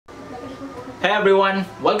Hey everyone,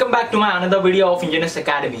 welcome back to my another video of Engineers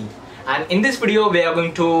Academy. And in this video we are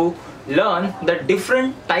going to learn the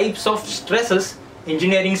different types of stresses,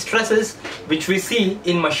 engineering stresses, which we see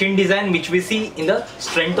in machine design, which we see in the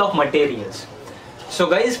strength of materials. So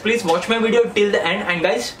guys, please watch my video till the end, and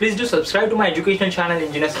guys, please do subscribe to my educational channel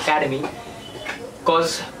Engineers Academy,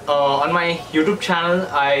 because on my YouTube channel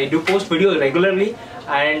I do post videos regularly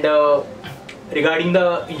and regarding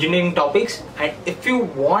the engineering topics. And if you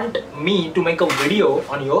want me to make a video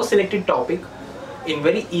on your selected topic in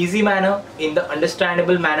very easy manner, in the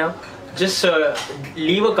understandable manner, just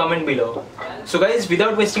leave a comment below. So guys,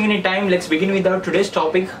 without wasting any time, let's begin with our today's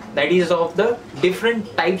topic, that is of the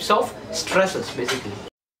different types of stresses basically.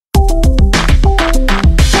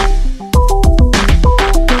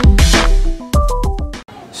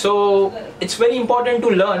 So it's very important to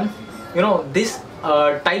learn these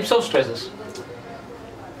types of stresses,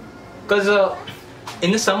 because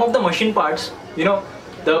in some of the machine parts,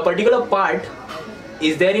 the particular part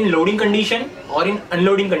is there in loading condition or in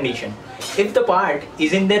unloading condition. If the part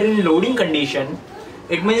is in there in loading condition,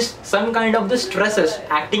 it means some kind of the stresses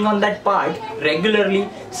acting on that part regularly,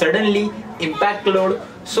 suddenly, impact load.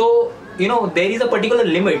 So there is a particular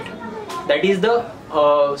limit, that is the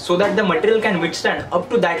so that the material can withstand up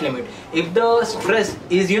to that limit. If the stress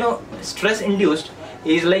is stress induced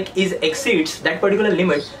is exceeds that particular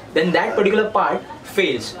limit, then that particular part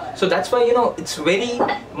fails. So that's why it's very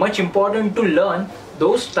much important to learn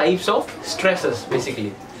those types of stresses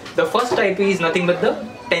basically. The first type is nothing but the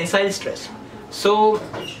tensile stress. So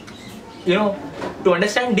to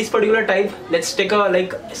understand this particular type, let's take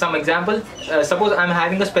some example. Suppose I'm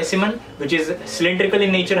having a specimen which is cylindrical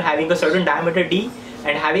in nature, having a certain diameter d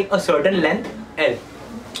and having a certain length l.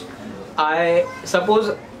 I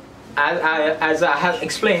suppose, as I have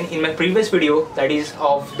explained in my previous video, that is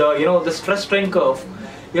of the the stress strain curve,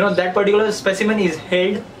 that particular specimen is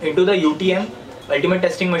held into the UTM, ultimate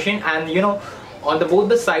testing machine, and on the both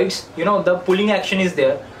the sides the pulling action is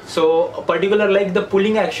there. So a particular the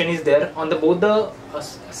pulling action is there on the both the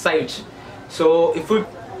sides. So if we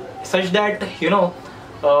such that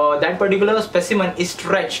that particular specimen is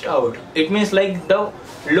stretched out, it means the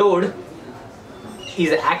load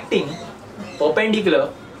is acting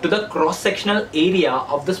perpendicular to the cross-sectional area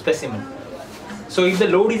of the specimen. So if the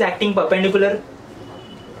load is acting perpendicular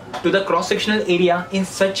to the cross-sectional area in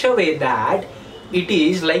such a way that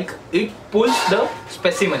it pulls the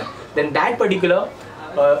specimen, then that particular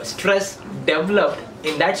stress developed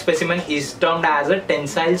in that specimen is termed as a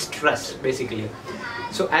tensile stress basically.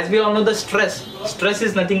 So as we all know, the stress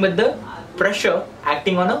is nothing but the pressure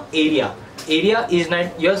acting on an area. Area is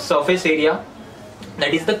not your surface area,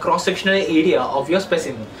 that is the cross-sectional area of your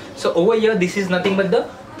specimen. So over here this is nothing but the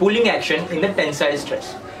pulling action in the tensile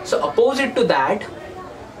stress. So opposite to that,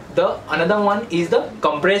 the another one is the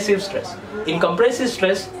compressive stress. In compressive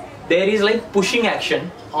stress there is pushing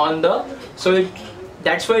action on the, so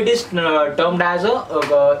that's why it is termed as a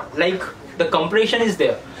the compression is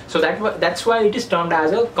there. So that's why it is termed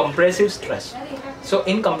as a compressive stress. So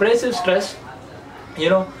in compressive stress,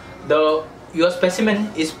 your specimen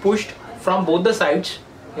is pushed from both the sides,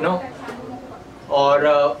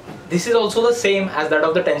 or this is also the same as that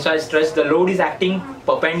of the tensile stress. The load is acting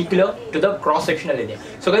perpendicular to the cross-sectional area.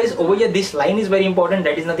 So guys, over here this line is very important,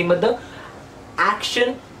 that is nothing but the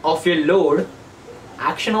action of your load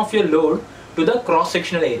to the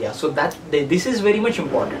cross-sectional area. So that this is very much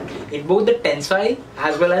important in both the tensile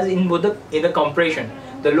as well as in both the compression.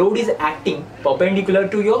 The load is acting perpendicular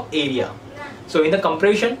to your area. So in the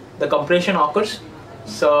compression occurs,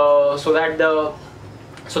 so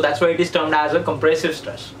that's why it is termed as a compressive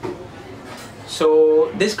stress.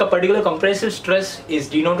 So this particular compressive stress is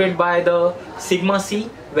denoted by the sigma c,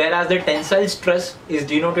 whereas the tensile stress is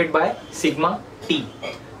denoted by sigma t.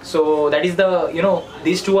 So that is the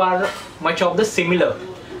these two are much of the similar,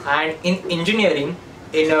 and in engineering,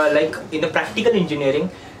 in the practical engineering,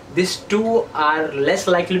 these two are less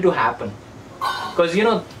likely to happen, because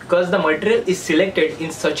the material is selected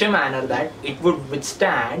in such a manner that it would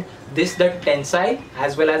withstand the tensile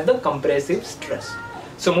as well as the compressive stress.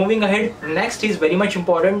 So moving ahead, next is very much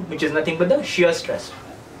important, which is nothing but the shear stress.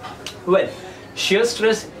 Well, shear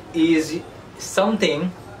stress is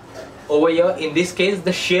something over here. In this case,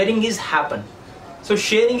 the shearing is happen. So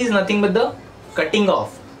shearing is nothing but the cutting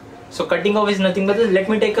off. So cutting off is nothing but let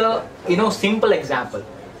me take a simple example.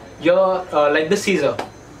 Your like the scissor.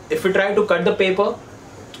 If we try to cut the paper,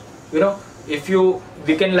 the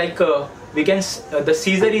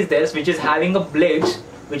scissor is there, which is having a blades,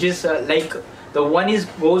 which is the one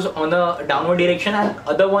goes on the downward direction and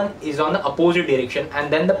other one is on the opposite direction, and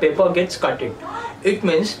then the paper gets cutted. It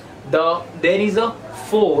means there is a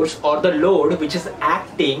force or the load which is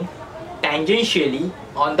acting tangentially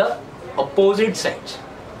on the opposite sides.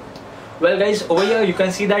 Well guys, over here you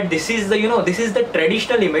can see that this is the this is the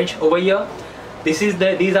traditional image. Over here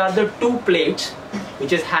these are the two plates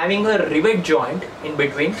which is having a rivet joint in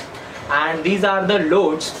between, and these are the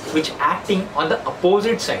loads which acting on the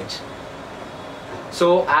opposite sides.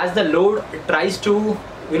 So as the load tries to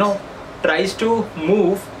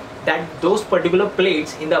move those particular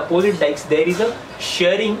plates in the opposite direction, there is a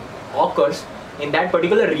shearing occurs in that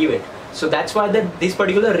particular rivet. So that's why this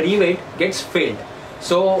particular rivet gets failed.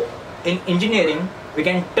 So in engineering we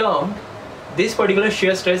can term this particular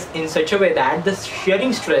shear stress in such a way that the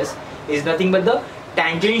shearing stress is nothing but the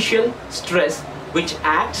tangential stress which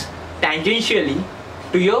acts tangentially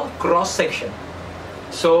to your cross section.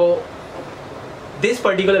 So this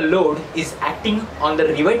particular load is acting on the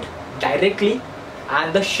rivet directly,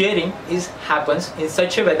 and the shearing happens in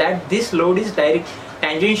such a way that this load is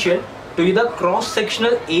tangential to the cross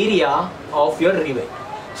sectional area of your rivet.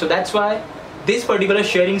 So that's why this particular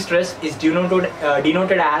shearing stress is denoted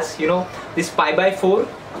as this pi by 4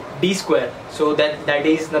 d square. So that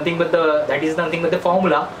is nothing but the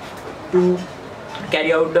formula to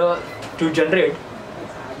carry out to generate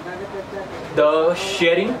the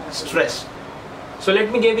shearing stress. So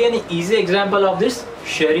let me give you an easy example of this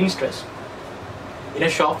shearing stress. In a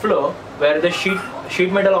shop floor where the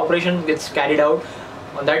sheet metal operation gets carried out,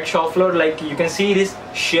 on that shop floor, like you can see, this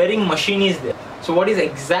shearing machine is there. So what is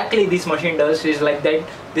exactly this machine does is like that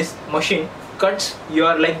this machine cuts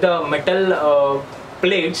your the metal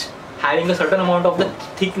plates having a certain amount of the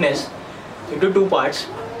thickness into two parts.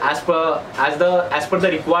 As per the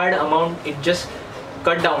required amount, it just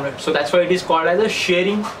cut down it. So that's why it is called as a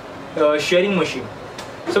shearing machine.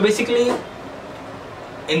 So basically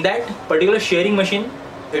in that particular shearing machine,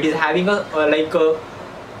 it is having a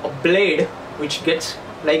blade which gets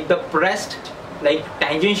pressed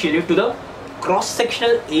tangentially to the cross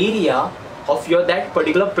sectional area of that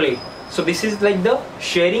particular plate. So this is the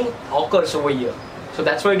shearing occurs over here. So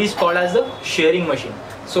that's why it is called as the shearing machine.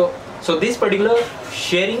 So this particular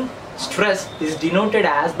shearing stress is denoted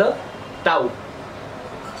as the tau.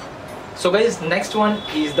 So guys, next one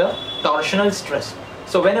is the torsional stress.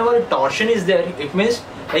 So whenever torsion is there, it means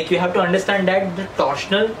you have to understand that the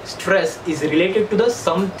torsional stress is related to the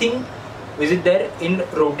something which is there in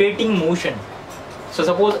rotating motion. So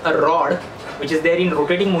suppose a rod which is there in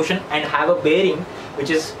rotating motion and have a bearing which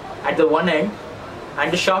is at the one end,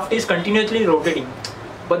 and the shaft is continuously rotating,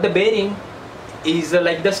 but the bearing is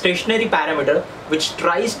the stationary parameter which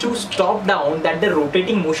tries to stop down the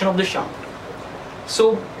rotating motion of the shaft.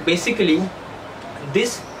 So basically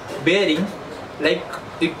this bearing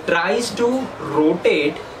it tries to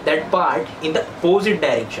rotate that part in the opposite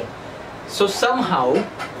direction. So somehow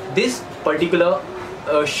this particular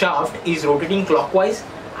shaft is rotating clockwise,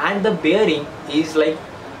 and the bearing is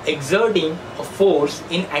exerting a force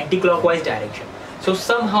in anti-clockwise direction. So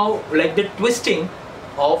somehow the twisting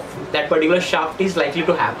of that particular shaft is likely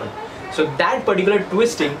to happen. So that particular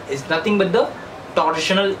twisting is nothing but the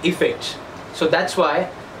torsional effects. So that's why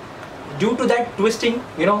due to that twisting,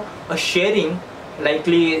 a shearing,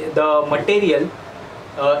 likely the material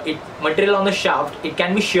on the shaft, it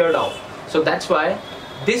can be sheared off. So that's why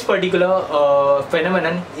this particular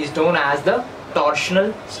phenomenon is known as the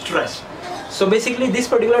torsional stress. So basically this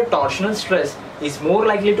particular torsional stress is more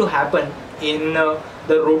likely to happen in the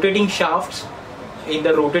rotating shafts, in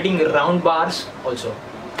the rotating round bars also.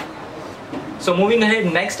 So moving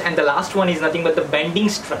ahead, next and the last one is nothing but the bending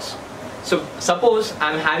stress. So suppose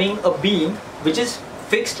I am having a beam which is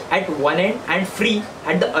fixed at one end and free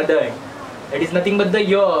at the other end. That is nothing but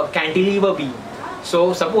your cantilever beam.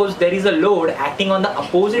 So suppose there is a load acting on the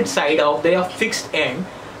opposite side of the fixed end,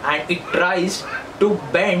 and it tries to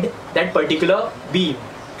bend that particular beam.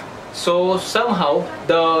 So somehow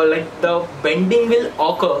the bending will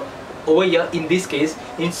occur over here in this case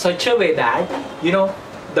in such a way that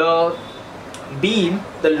the beam,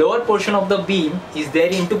 the lower portion of the beam is there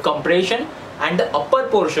into compression, and the upper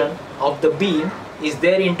portion of the beam is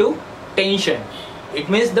there into tension. It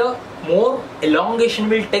means the more elongation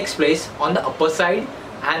will take place on the upper side,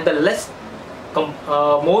 and the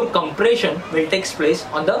more compression will take place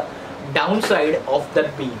on the downside of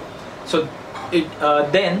that beam. So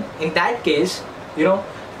then in that case,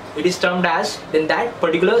 it is termed as, then that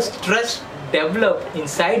particular stress developed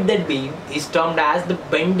inside that beam is termed as the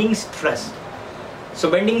bending stress. So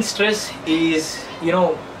bending stress is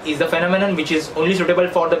the phenomenon which is only suitable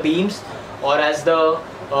for the beams, or as the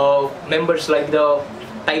members the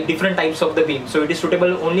different types of the beam. So it is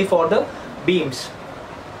suitable only for the beams.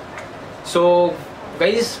 So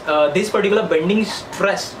guys, this particular bending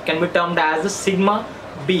stress can be termed as the sigma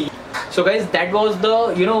B. So guys, that was the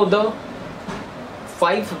the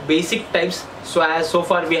 5 basic types. So as so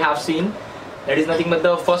far we have seen, that is nothing but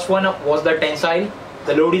the first one was the tensile.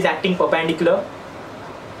 The load is acting perpendicular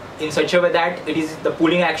in such a way that it is the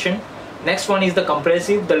pulling action. Next one is the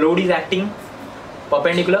compressive. The load is acting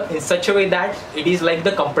perpendicular in such a way that it is like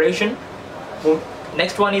the compression.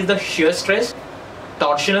 Next one is the shear stress,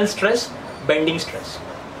 torsional stress, bending stress.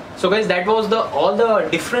 So guys, that was all the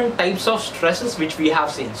different types of stresses which we have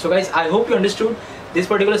seen. So guys, I hope you understood this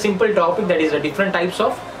particular simple topic, that is the different types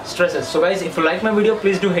of stresses. So guys, if you like my video,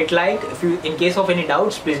 please do hit like. If you, in case of any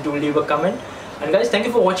doubts, please do leave a comment. And guys, thank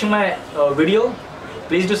you for watching my video.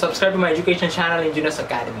 Please do subscribe to my education channel, Engineers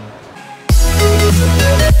Academy.